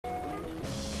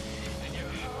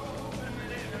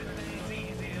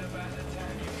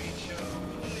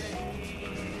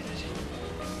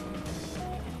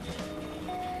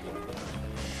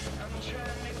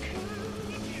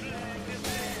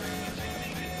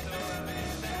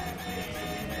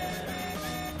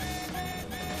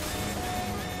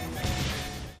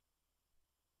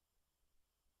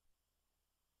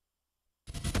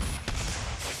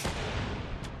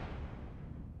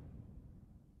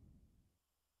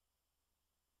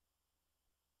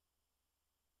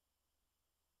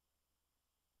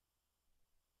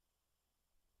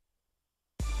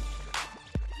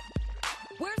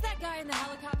guy in the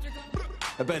helicopter going?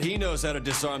 I bet he knows how to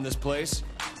disarm this place.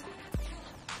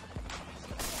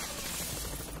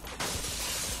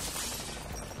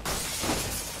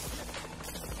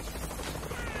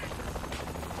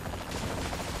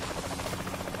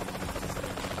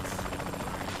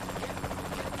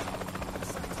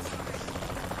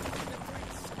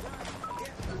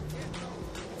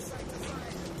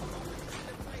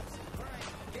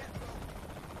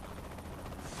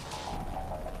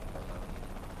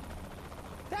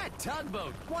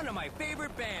 Tugboat, one of my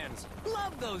favorite bands.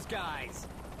 Love those guys.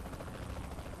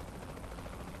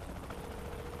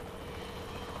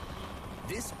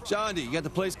 Shondi, you got the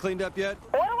place cleaned up yet?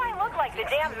 What do I look like, the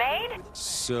damn maid?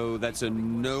 So that's a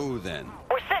no then.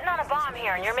 We're sitting on a bomb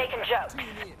here and you're making jokes.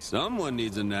 Someone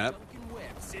needs a nap.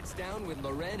 Sits down with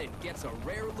Loren and gets a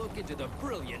rare look into the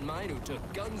brilliant mind who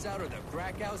took guns out of the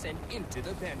crack house and into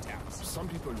the penthouse. Some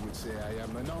people would say I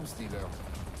am an arms dealer.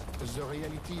 The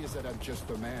reality is that I'm just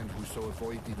a man who saw a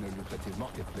void in a lucrative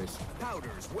marketplace.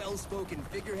 Powder's well-spoken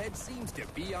figurehead seems to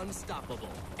be unstoppable,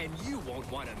 and you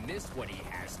won't want to miss what he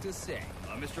has to say.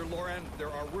 Mr. Loren,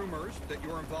 there are rumors that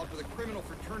you're involved with a criminal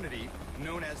fraternity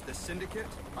known as the Syndicate.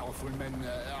 Powerful men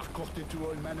are courted to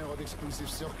all manner of exclusive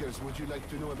circles. Would you like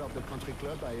to know about the country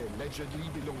club I allegedly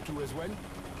belong to as well?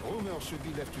 Rumors should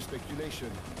be left to speculation,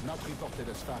 not reported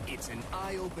as fact. It's an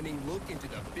eye-opening look into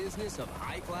the business of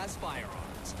high-class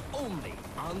firearms, only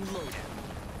on Loaded.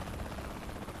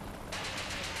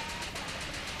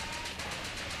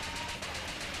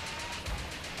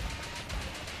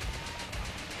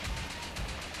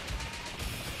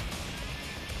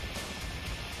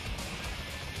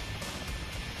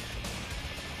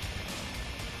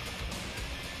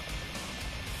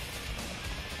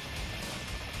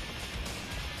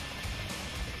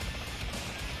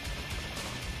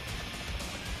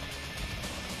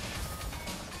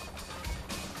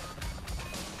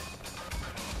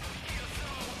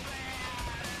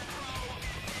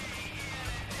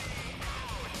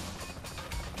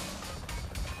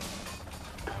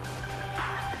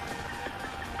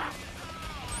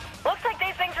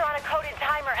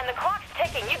 And the clock's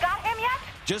ticking. You got him yet?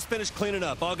 Just finished cleaning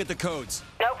up. I'll get the codes.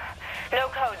 Nope. No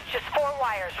codes. Just 4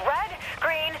 wires. Red,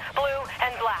 green, blue,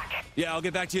 and black. Yeah, I'll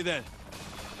get back to you then.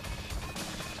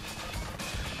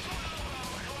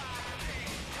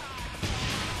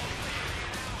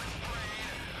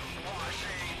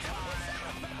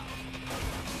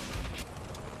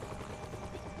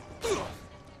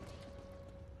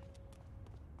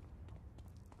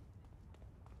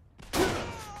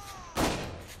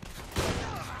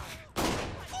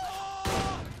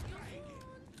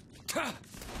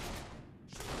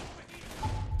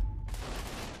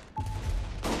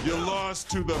 You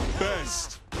lost to the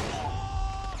best.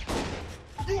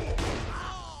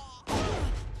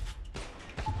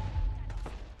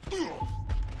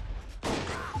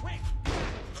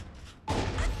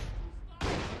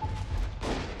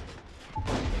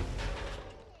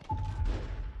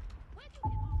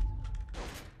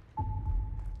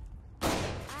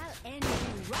 I'll end you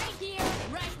right here,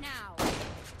 right now.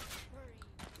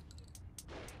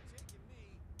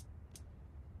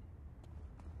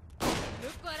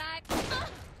 Look what I...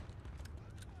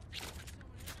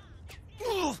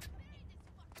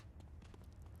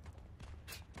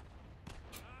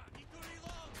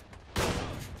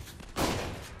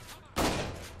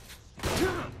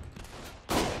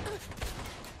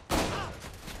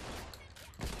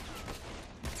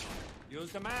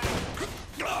 Use the mag.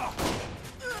 Oh,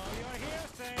 you're here,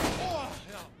 Sam. Oh,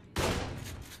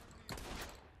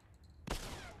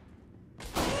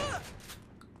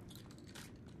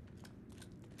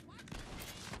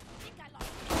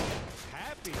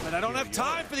 Happy. But I don't have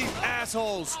time for these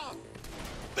assholes.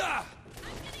 Ah!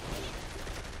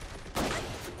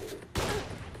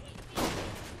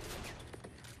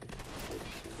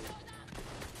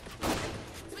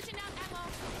 Switching out ammo.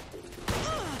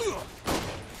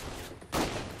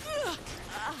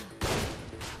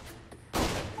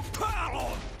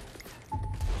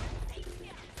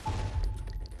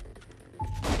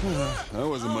 That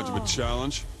wasn't much of a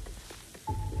challenge.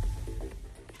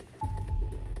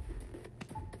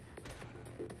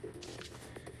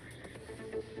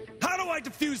 How do I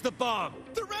defuse the bomb?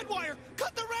 the red wire!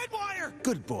 Cut the red wire!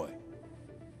 Good boy.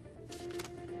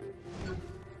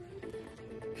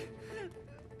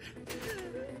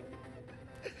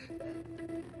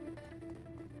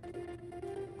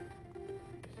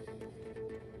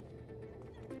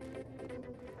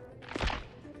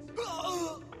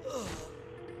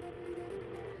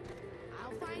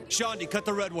 Shondi, cut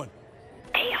the red one.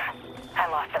 Damn. I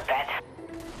lost the bet.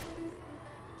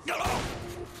 Got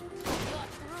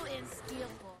through in steel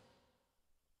ball.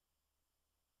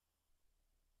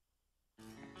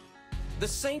 The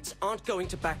Saints aren't going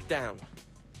to back down.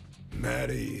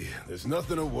 Maddie, there's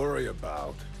nothing to worry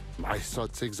about. My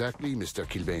thoughts exactly, Mr.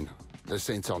 Kilbane. The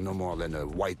Saints are no more than a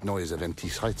white noise of empty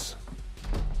threats.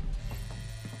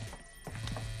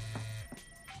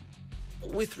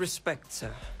 With respect,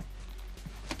 sir.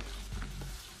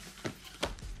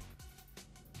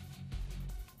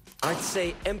 I'd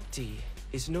say empty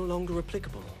is no longer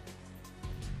applicable.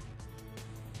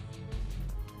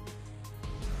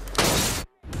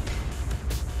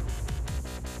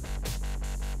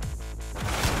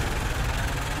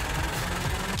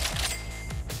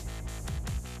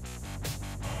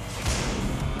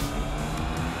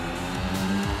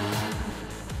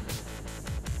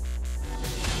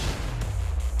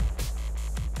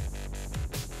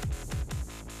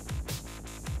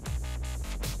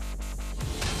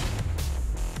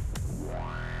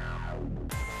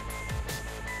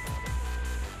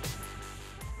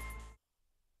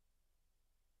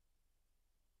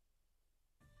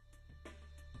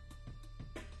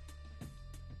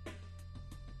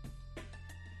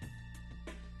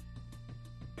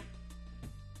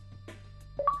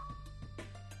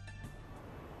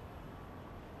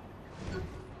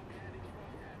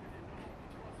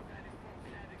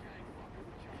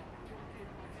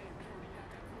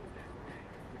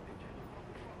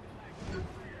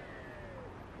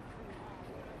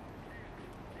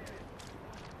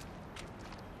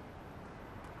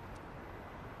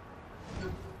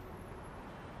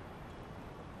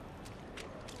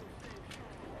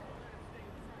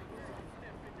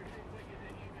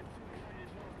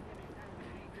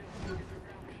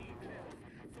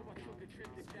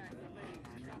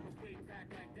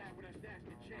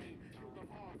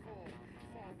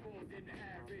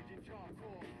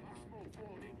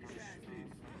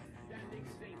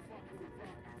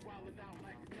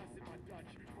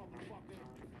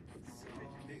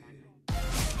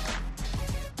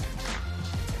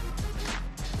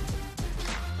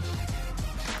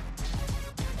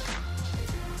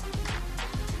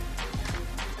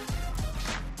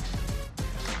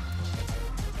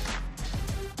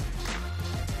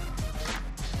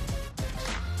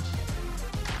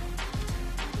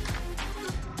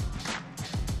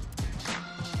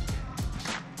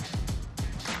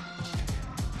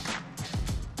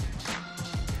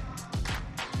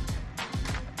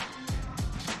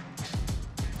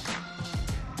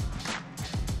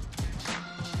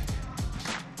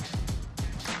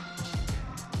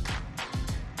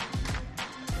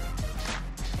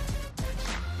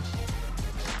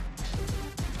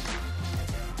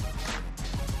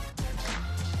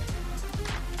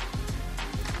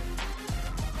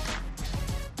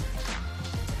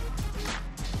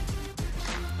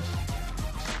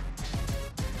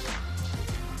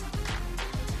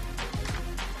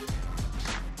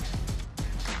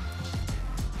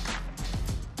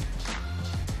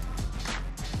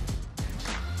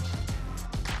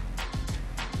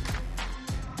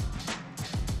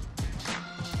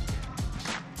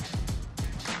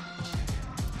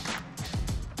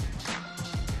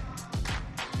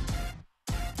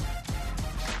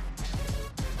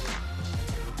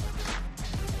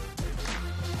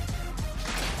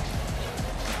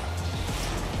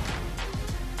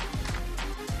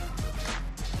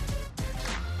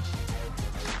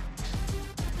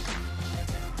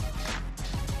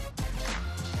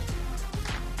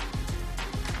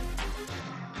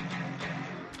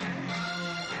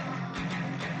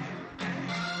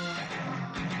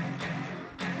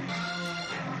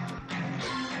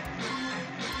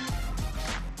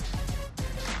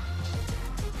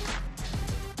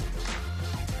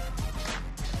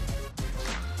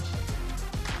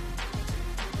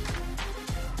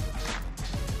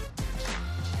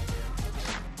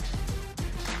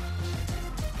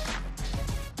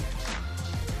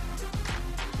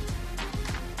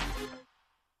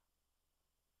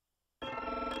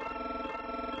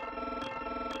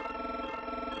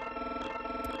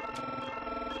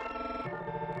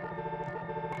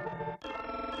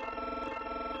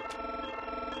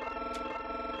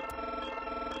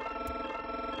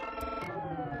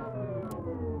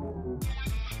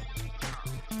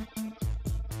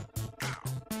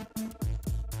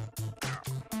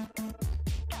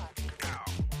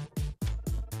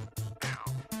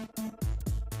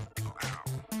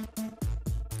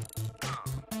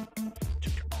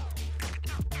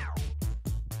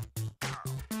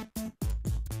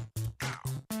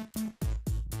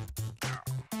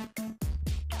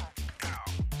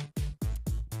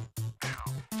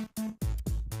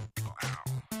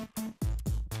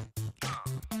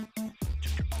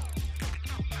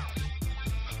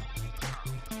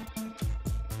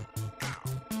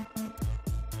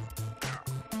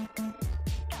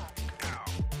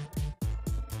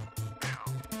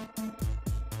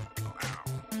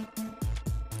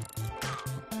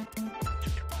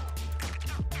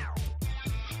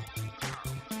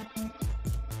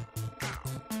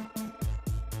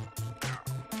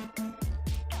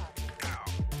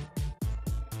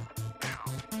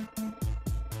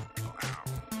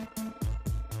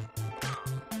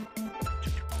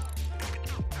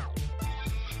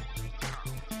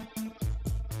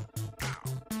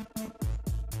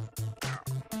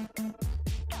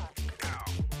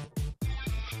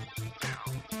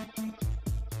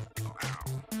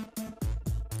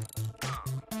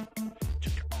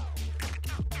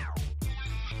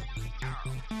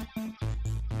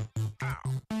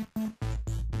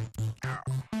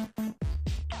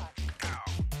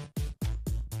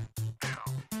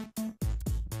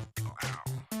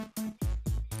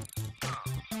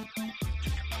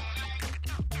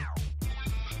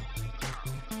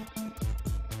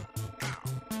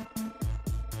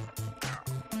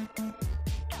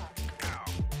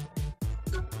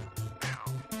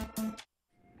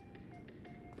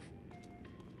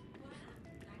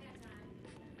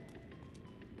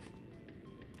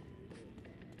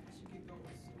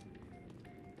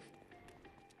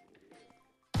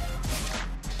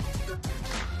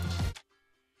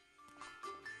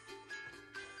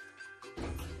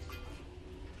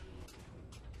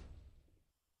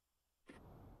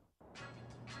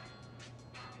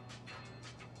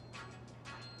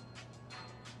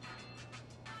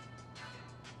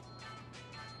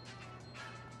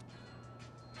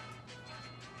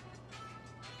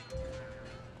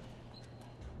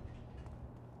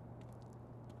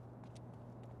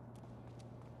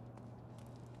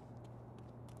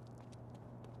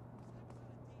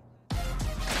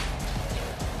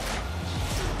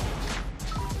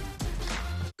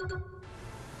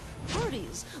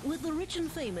 deals with the rich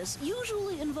and famous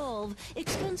usually involve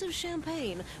expensive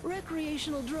champagne,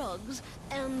 recreational drugs,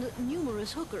 and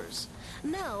numerous hookers.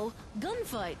 Now,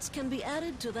 gunfights can be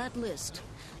added to that list.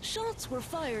 Shots were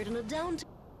fired in a downtown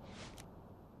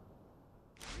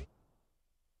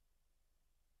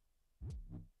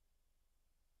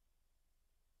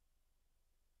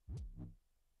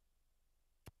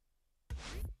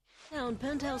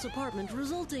penthouse apartment,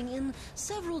 resulting in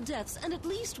several deaths and at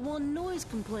least one noise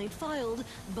complaint filed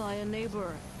by a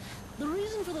neighbor. The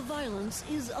reason for the violence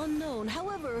is unknown.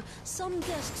 However, some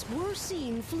guests were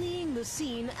seen fleeing the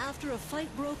scene after a fight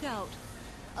broke out.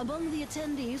 Among the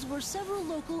attendees were several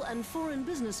local and foreign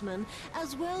businessmen,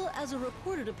 as well as a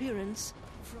reported appearance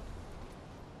from